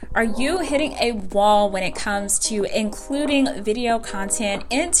Are you hitting a wall when it comes to including video content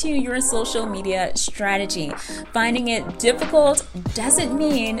into your social media strategy? Finding it difficult doesn't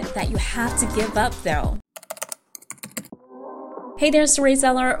mean that you have to give up though. Hey there,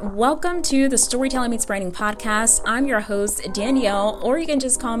 storyteller. Welcome to the Storytelling Meets Branding podcast. I'm your host, Danielle, or you can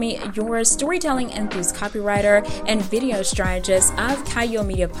just call me your storytelling enthused copywriter and video strategist of Kayo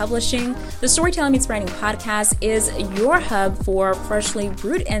Media Publishing. The Storytelling Meets Branding podcast is your hub for freshly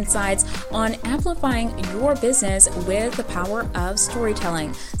brewed insights on amplifying your business with the power of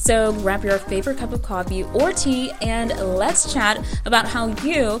storytelling. So grab your favorite cup of coffee or tea and let's chat about how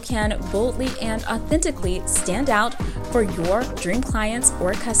you can boldly and authentically stand out for your dream clients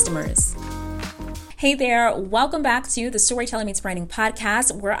or customers. Hey there, welcome back to the Storytelling Meets Branding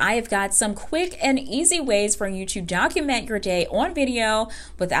podcast, where I have got some quick and easy ways for you to document your day on video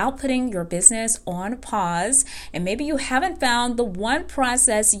without putting your business on pause. And maybe you haven't found the one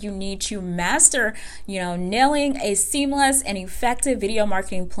process you need to master, nailing a seamless and effective video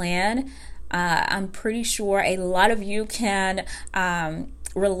marketing plan. I'm pretty sure a lot of you can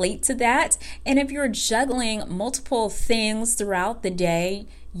relate to that. And if you're juggling multiple things throughout the day,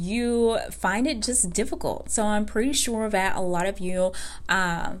 you find it just difficult. So I'm pretty sure that a lot of you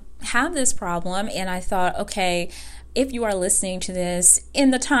have this problem. And I thought, okay, if you are listening to this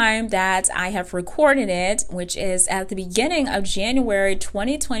in the time that I have recorded it, which is at the beginning of January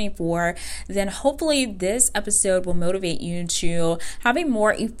 2024, then hopefully this episode will motivate you to have a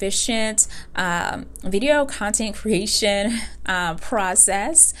more efficient video content creation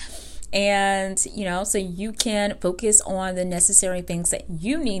process. And, so you can focus on the necessary things that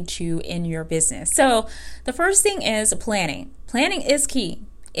you need to in your business. So the first thing is planning. Planning is key.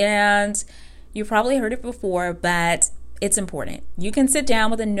 And you probably heard it before, but it's important. You can sit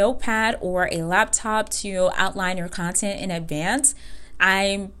down with a notepad or a laptop to outline your content in advance.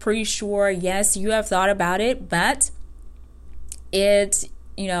 I'm pretty sure, yes, you have thought about it, but it's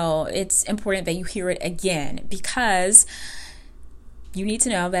important that you hear it again, because you need to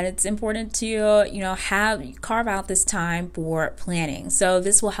know that it's important to, carve out this time for planning. So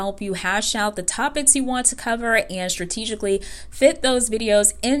this will help you hash out the topics you want to cover and strategically fit those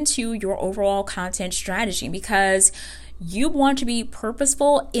videos into your overall content strategy, because you want to be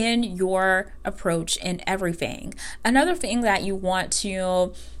purposeful in your approach in everything. Another thing that you want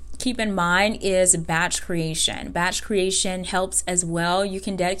to keep in mind is batch creation. Batch creation helps as well. You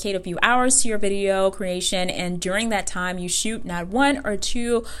can dedicate a few hours to your video creation, and during that time you shoot not one or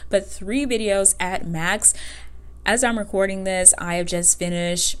two, but 3 videos at max. As I'm recording this, I have just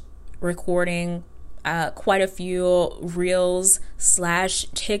finished recording quite a few reels /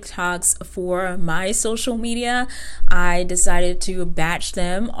 TikToks for my social media. I decided to batch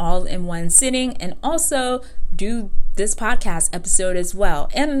them all in one sitting and also do this podcast episode as well,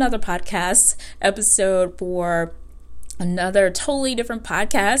 and another podcast episode for another totally different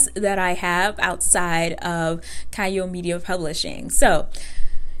podcast that I have outside of Kayo Media Publishing. So,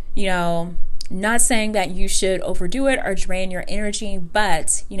 not saying that you should overdo it or drain your energy,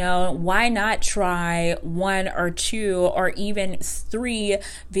 but, why not try 1 or 2 or even 3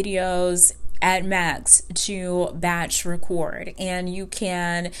 videos at max to batch record? And you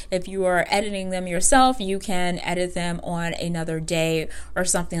can, if you are editing them yourself, you can edit them on another day or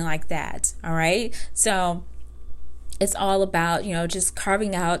something like that. All right. So it's all about, just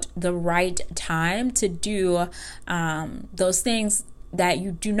carving out the right time to do those things that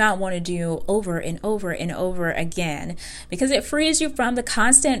you do not want to do over and over and over again, because it frees you from the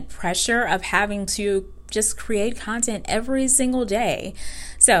constant pressure of having to just create content every single day.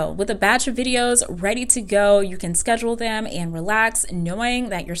 So with a batch of videos ready to go, you can schedule them and relax, knowing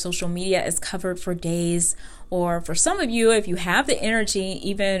that your social media is covered for days, or for some of you, if you have the energy,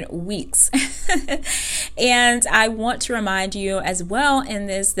 even weeks. And I want to remind you as well in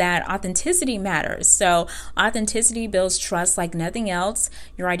this that authenticity matters. So authenticity builds trust like nothing else.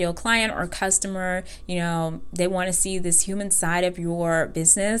 Your ideal client or customer, they want to see this human side of your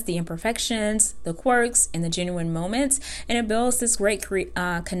business, the imperfections, the quirks, and the genuine moments. And it builds this great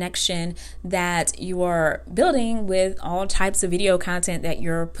connection that you are building with all types of video content that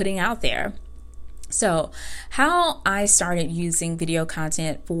you're putting out there. So how I started using video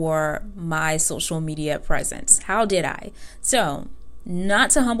content for my social media presence. How did I? So not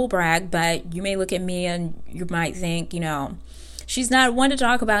to humble brag, but you may look at me and you might think, she's not one to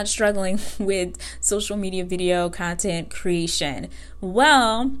talk about struggling with social media video content creation.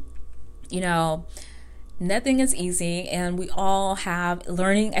 Well, Nothing is easy, and we all have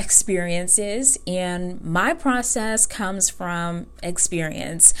learning experiences, and my process comes from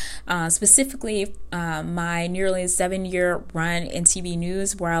experience, specifically my nearly 7-year run in TV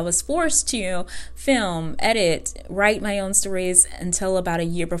news, where I was forced to film, edit, write my own stories until about a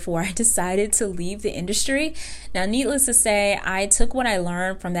year before I decided to leave the industry. Now, needless to say, I took what I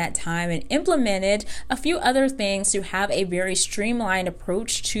learned from that time and implemented a few other things to have a very streamlined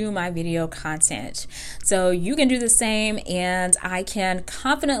approach to my video content. So you can do the same, and I can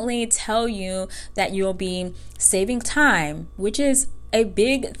confidently tell you that you'll be saving time, which is a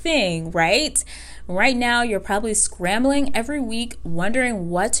big thing, right? Right now, you're probably scrambling every week, wondering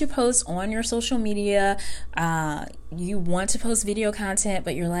what to post on your social media. You want to post video content,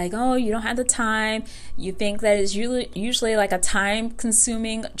 but you're like, oh, you don't have the time. You think that it's usually like a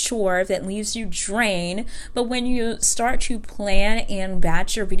time-consuming chore that leaves you drained. But when you start to plan and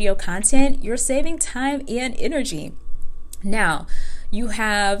batch your video content, you're saving time and energy. Now, you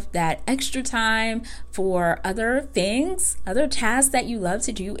have that extra time for other things, other tasks that you love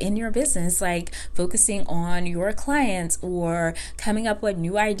to do in your business, like focusing on your clients or coming up with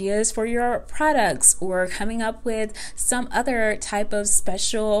new ideas for your products or coming up with some other type of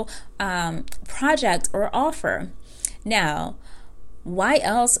special project or offer. Now, why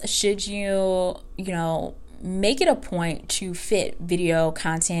else should you make it a point to fit video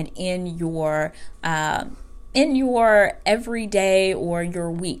content in your everyday or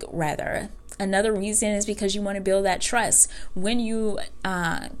your week, rather? Another reason is because you want to build that trust. When you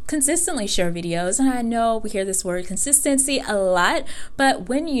consistently share videos, and I know we hear this word consistency a lot, but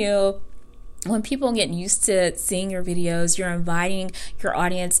when people get used to seeing your videos, you're inviting your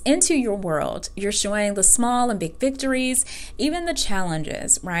audience into your world. You're showing the small and big victories, even the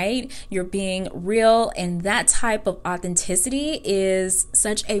challenges, right? You're being real, and that type of authenticity is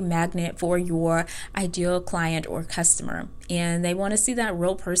such a magnet for your ideal client or customer. And they want to see that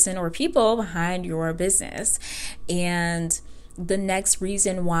real person or people behind your business. And the next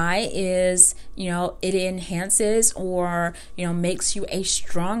reason why is, it enhances or, makes you a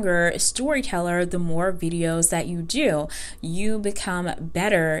stronger storyteller. The more videos that you do, you become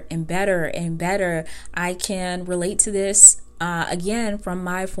better and better and better. I can relate to this again from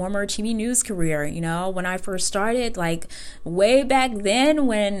my former TV news career. When I first started, like way back then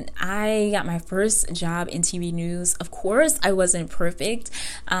when I got my first job in TV news, of course I wasn't perfect.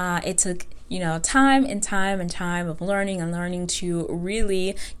 It took time and time of learning to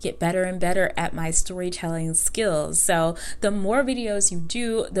really get better and better at my storytelling skills. So the more videos you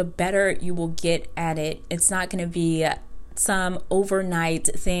do, the better you will get at it. It's not going to be some overnight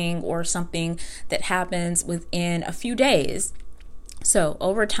thing or something that happens within a few days. So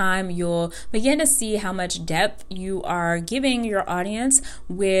over time, you'll begin to see how much depth you are giving your audience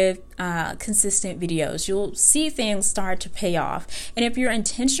with consistent videos. You'll see things start to pay off. And if you're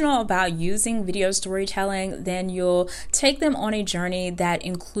intentional about using video storytelling, then you'll take them on a journey that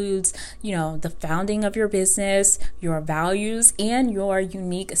includes, the founding of your business, your values, and your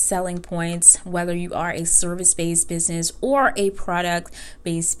unique selling points, whether you are a service-based business or a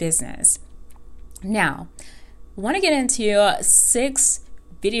product-based business. Now, I want to get into 6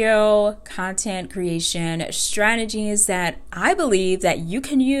 video content creation strategies that I believe that you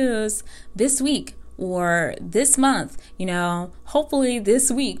can use this week or this month, hopefully this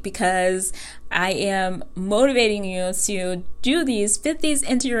week, because I am motivating you to do these, fit these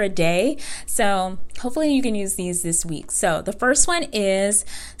into your day. So hopefully you can use these this week. So the first one is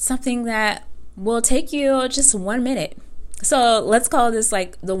something that will take you just 1 minute. So let's call this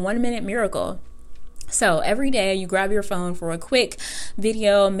like the 1 minute miracle. So every day you grab your phone for a quick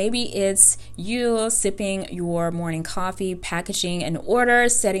video. Maybe it's you sipping your morning coffee, packaging an order,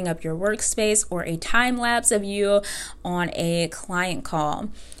 setting up your workspace, or a time lapse of you on a client call.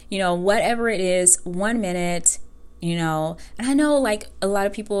 Whatever it is, 1 minute, and I know like a lot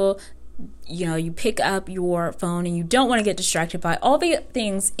of people, you pick up your phone and you don't want to get distracted by all the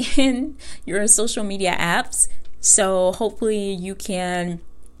things in your social media apps. So hopefully you can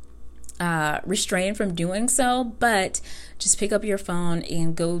restrain from doing so, but just pick up your phone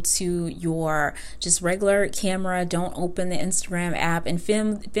and go to your just regular camera. Don't open the Instagram app and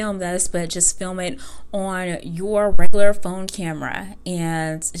film this, but just film it on your regular phone camera,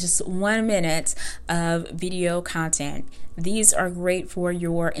 and just 1 minute of video content. These are great for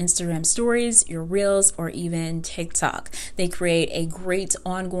your Instagram stories, your reels, or even TikTok. They create a great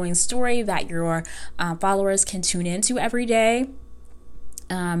ongoing story that your followers can tune into every day,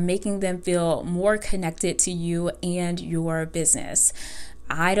 making them feel more connected to you and your business.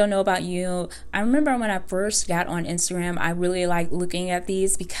 I don't know about you. I remember when I first got on Instagram, I really liked looking at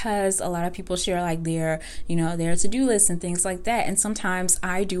these because a lot of people share like their to-do lists and things like that. And sometimes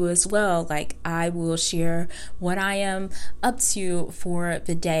I do as well. Like I will share what I am up to for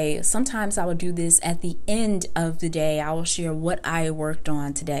the day. Sometimes I will do this at the end of the day. I will share what I worked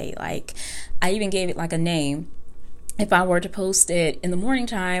on today. Like I even gave it like a name. If I were to post it in the morning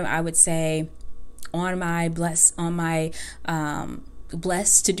time, I would say on my blessed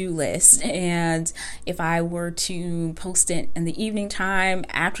to-do list. And if I were to post it in the evening time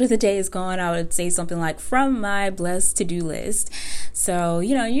after the day is gone, I would say something like from my blessed to-do list. So,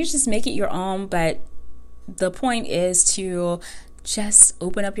 you just make it your own, but the point is to just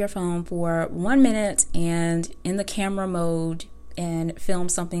open up your phone for 1 minute and in the camera mode and film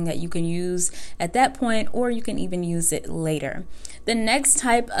something that you can use at that point, or you can even use it later. The next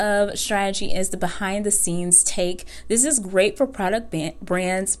type of strategy is the behind the scenes take. This is great for product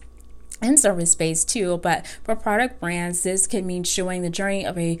brands and service based too, but for product brands, this could mean showing the journey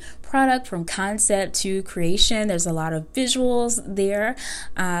of a product from concept to creation. There's a lot of visuals there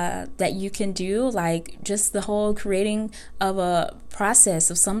that you can do, like just the whole creating of a process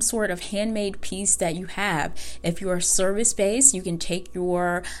of some sort of handmade piece that you have. If you're service based, you can take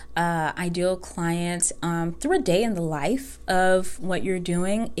your ideal client through a day in the life of what you're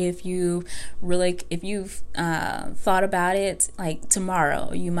doing. If you've thought about it, like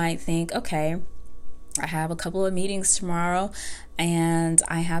tomorrow, you might think, okay, I have a couple of meetings tomorrow and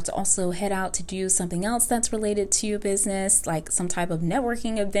I have to also head out to do something else that's related to your business, like some type of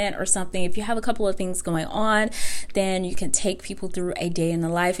networking event or something. If you have a couple of things going on, then you can take people through a day in the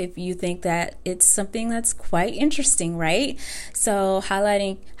life if you think that it's something that's quite interesting, right? So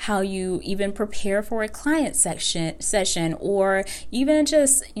highlighting how you even prepare for a client session, or even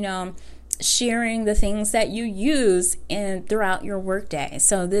just, sharing the things that you use throughout your workday.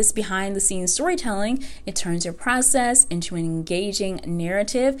 So this behind the scenes storytelling, it turns your process into an engaging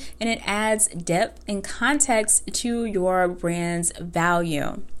narrative, and it adds depth and context to your brand's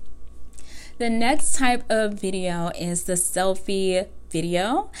value. The next type of video is the selfie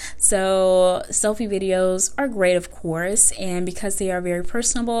video. So selfie videos are great, of course, and because they are very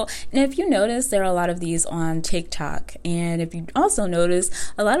personable. And if you notice, there are a lot of these on TikTok. And if you also notice,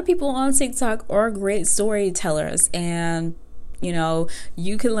 a lot of people on TikTok are great storytellers, and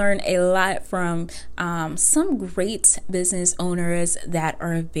you can learn a lot from some great business owners that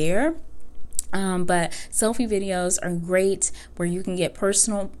are there. But selfie videos are great where you can get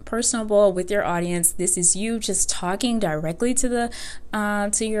personable with your audience. This is you just talking directly to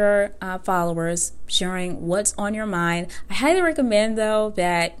your followers, sharing what's on your mind. I highly recommend though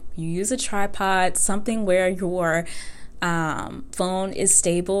that you use a tripod, something where your phone is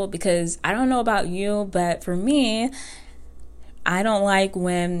stable, because I don't know about you, but for me, I don't like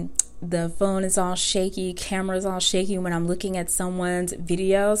when the phone is all shaky, camera is all shaky when I'm looking at someone's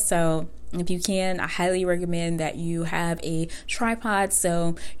video. So if you can, I highly recommend that you have a tripod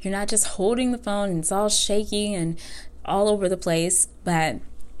so you're not just holding the phone and it's all shaky and all over the place. But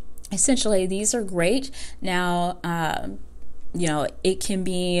essentially, these are great. Now, it can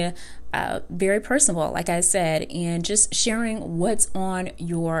be very personable, like I said, and just sharing what's on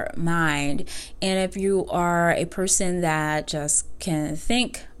your mind. And if you are a person that just can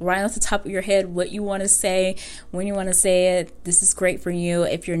think right off the top of your head what you want to say, when you want to say it, this is great for you.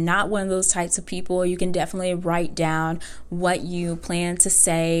 If you're not one of those types of people, you can definitely write down what you plan to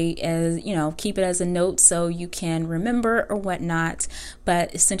say, as keep it as a note so you can remember or whatnot.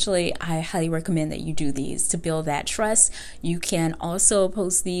 But essentially, I highly recommend that you do these to build that trust. You can also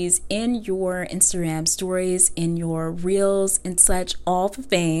post these in your Instagram stories, in your reels and such, all the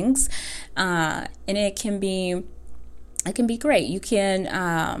things, and it can be great. You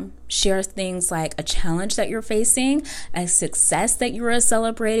can share things like a challenge that you're facing, a success that you are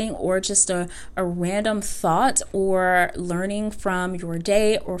celebrating, or just a random thought or learning from your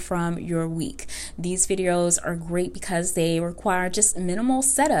day or from your week. These videos are great because they require just minimal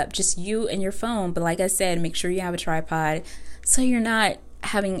setup, just you and your phone. But like I said, make sure you have a tripod so you're not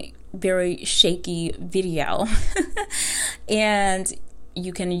having very shaky video. And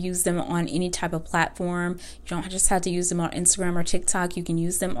you can use them on any type of platform. You don't just have to use them on Instagram or TikTok. You can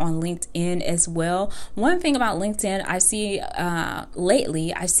use them on LinkedIn as well. One thing about LinkedIn I see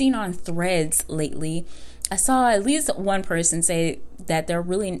lately, I've seen on Threads lately, I saw at least one person say that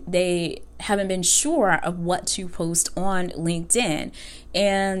they haven't been sure of what to post on LinkedIn.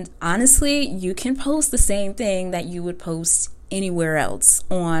 And honestly, you can post the same thing that you would post anywhere else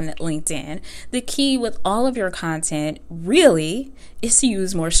on LinkedIn. The key with all of your content really is to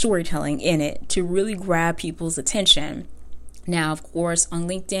use more storytelling in it to really grab people's attention. Now, of course, on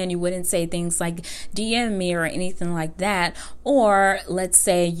LinkedIn, you wouldn't say things like DM me or anything like that. Or let's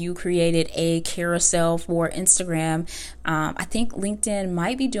say you created a carousel for Instagram. I think LinkedIn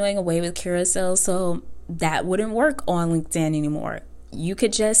might be doing away with carousels, so that wouldn't work on LinkedIn anymore. You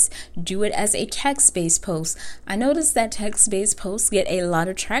could just do it as a text-based post. I noticed that text-based posts get a lot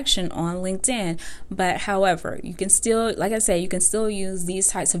of traction on LinkedIn, but however, you can still, like I said, you can still use these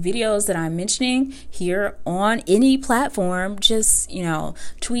types of videos that I'm mentioning here on any platform. Just,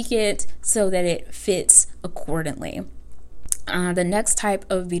 tweak it so that it fits accordingly. The next type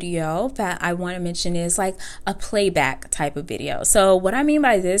of video that I want to mention is like a playback type of video. So what I mean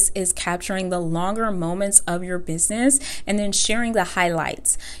by this is capturing the longer moments of your business and then sharing the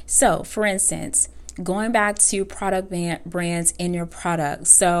highlights. So for instance, going back to product brands in your product.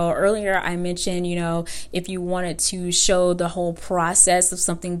 So earlier I mentioned, if you wanted to show the whole process of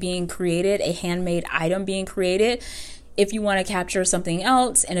something being created, a handmade item being created, if you want to capture something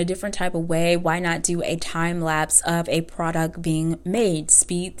else in a different type of way, why not do a time lapse of a product being made?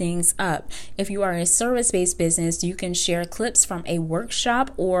 Speed things up. If you are a service-based business, you can share clips from a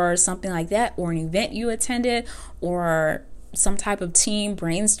workshop or something like that, or an event you attended, or some type of team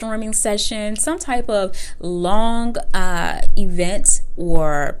brainstorming session, some type of long event,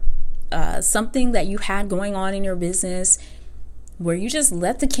 or something that you had going on in your business where you just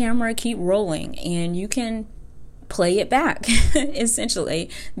let the camera keep rolling and you can play it back. Essentially,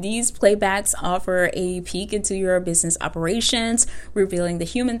 these playbacks offer a peek into your business operations, revealing the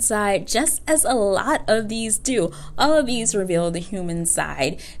human side, just as a lot of these do. All of these reveal the human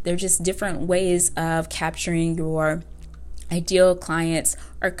side. They're just different ways of capturing your ideal clients'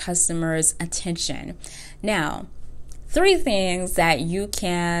 or customers' attention. Now, 3 things that you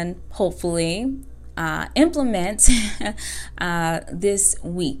can hopefully implement this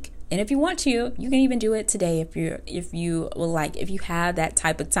week. And if you want to, you can even do it today if you have that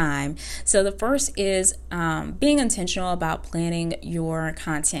type of time. So the first is being intentional about planning your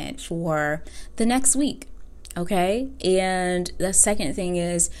content for the next week. Okay. And the second thing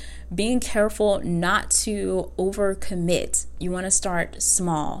is being careful not to overcommit. You want to start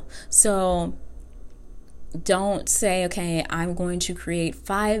small. So don't say, okay, I'm going to create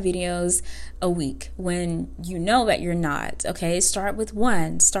 5 videos a week when you know that you're not. Okay, start with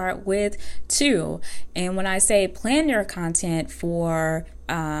 1, start with 2. And when I say plan your content for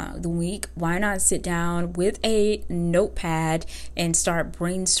the week, why not sit down with a notepad and start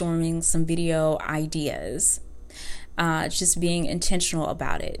brainstorming some video ideas? Just being intentional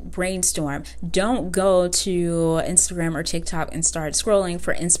about it. Brainstorm. Don't go to Instagram or TikTok and start scrolling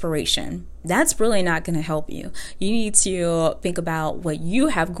for inspiration. That's really not going to help you. You need to think about what you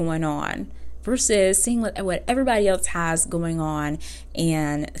have going on versus seeing what everybody else has going on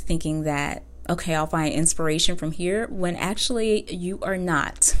and thinking that, okay, I'll find inspiration from here, when actually you are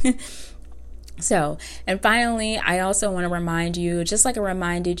not. So, and finally, I also want to remind you, just like I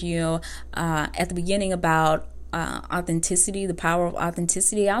reminded you at the beginning about authenticity, the power of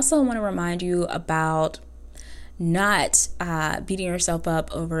authenticity, I also want to remind you about not beating yourself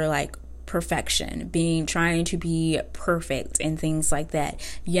up over like perfection, trying to be perfect and things like that.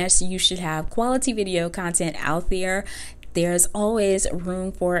 Yes, you should have quality video content out there. There's always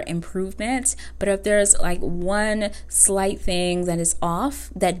room for improvement, but if there's like one slight thing that is off,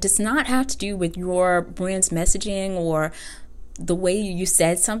 that does not have to do with your brand's messaging or the way you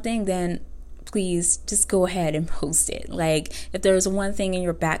said something, then please just go ahead and post it. Like if there's one thing in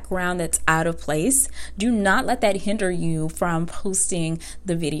your background that's out of place, do not let that hinder you from posting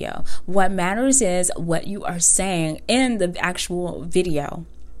the video. What matters is what you are saying in the actual video.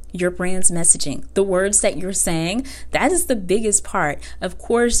 Your brand's messaging, the words that you're saying, that is the biggest part. Of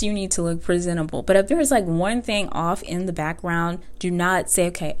course, you need to look presentable, but if there's like one thing off in the background, do not say,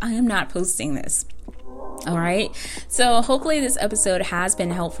 okay, I am not posting this. All right. So hopefully this episode has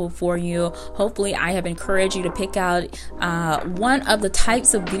been helpful for you. Hopefully I have encouraged you to pick out one of the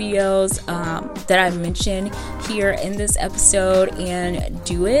types of videos that I mentioned here in this episode and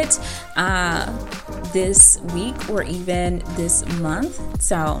do it this week or even this month.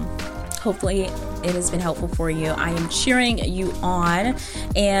 So hopefully it has been helpful for you. I am cheering you on.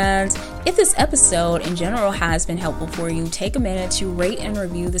 And if this episode in general has been helpful for you, take a minute to rate and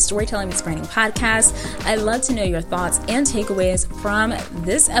review the Storytelling Meets Branding podcast. I'd love to know your thoughts and takeaways from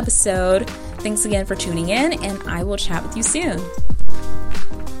this episode. Thanks again for tuning in, and I will chat with you soon.